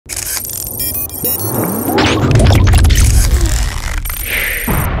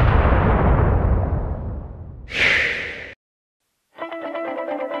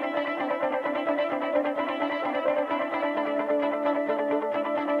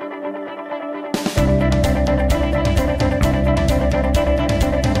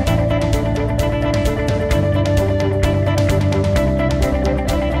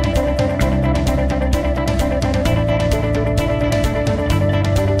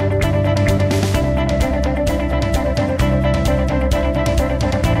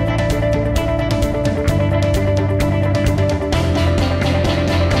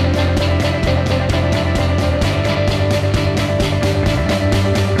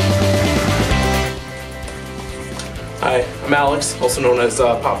Hi, I'm Alex, also known as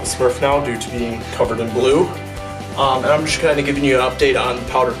Papa Smurf now due to being covered in blue. And I'm just kind of giving you an update on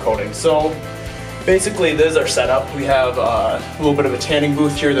powder coating. So basically this is our setup. We have a little bit of a tanning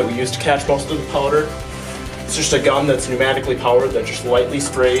booth here that we use to catch most of the powder. It's just a gun that's pneumatically powered that just lightly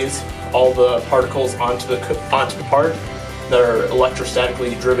sprays all the particles onto the part that are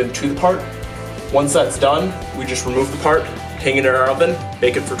electrostatically driven to the part. Once that's done, we just remove the part, hang it in our oven,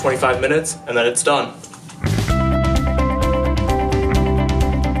 bake it for 25 minutes, and then it's done.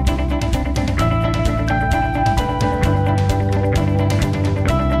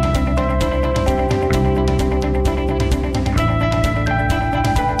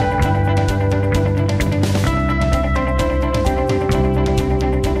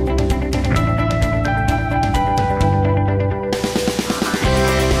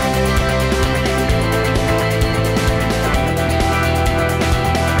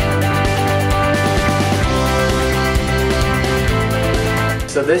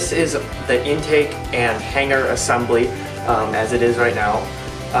 So this is the intake and hanger assembly as it is right now.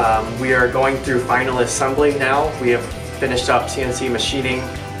 We are going through final assembly now. We have finished up CNC machining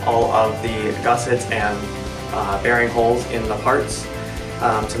all of the gussets and bearing holes in the parts.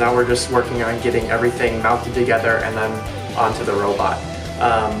 So now we're just working on getting everything mounted together and then onto the robot.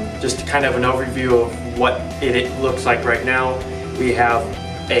 Just kind of an overview of what it looks like right now. We have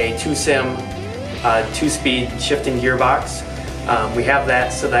a 2-sim, 2-speed shifting gearbox. We have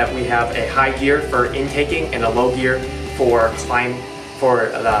that so that we have a high gear for intaking and a low gear for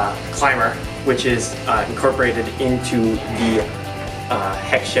the climber, which is incorporated into the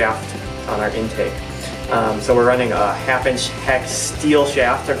hex shaft on our intake. So we're running a 1/2-inch hex steel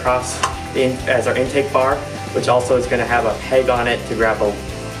shaft across as our intake bar, which also is going to have a peg on it to grab a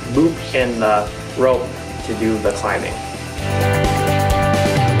loop in the rope to do the climbing.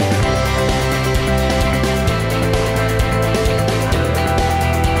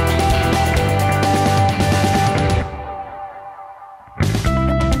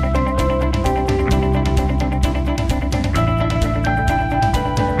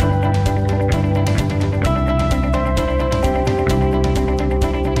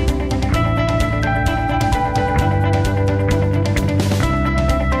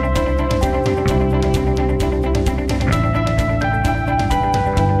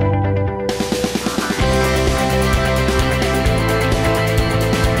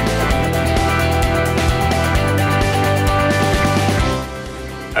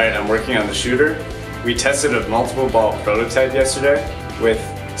 Alright, I'm working on the shooter. We tested a multiple ball prototype yesterday with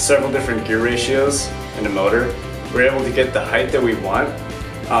several different gear ratios and a motor. We were able to get the height that we want.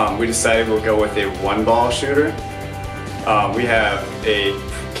 We decided we'll go with a 1-ball shooter. We have a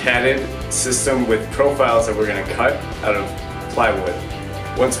catted system with profiles that we're going to cut out of plywood.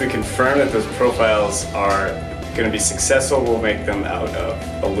 Once we confirm that those profiles are going to be successful, we'll make them out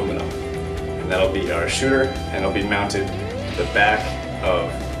of aluminum. And that'll be our shooter, and it'll be mounted to the back of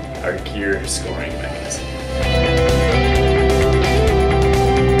our gear scoring mechanism.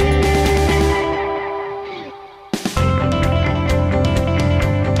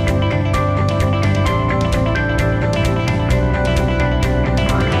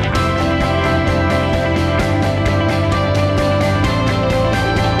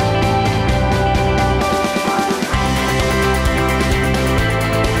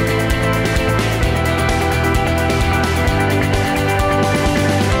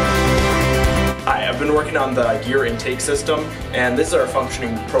 Working on the gear intake system, and this is our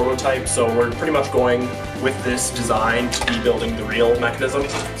functioning prototype, so we're pretty much going with this design to be building the real mechanism.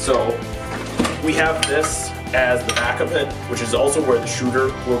 So we have this as the back of it, which is also where the shooter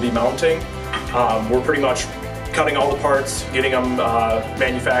will be mounting. We're pretty much cutting all the parts, getting them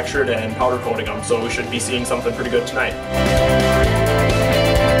manufactured and powder coating them, so we should be seeing something pretty good tonight.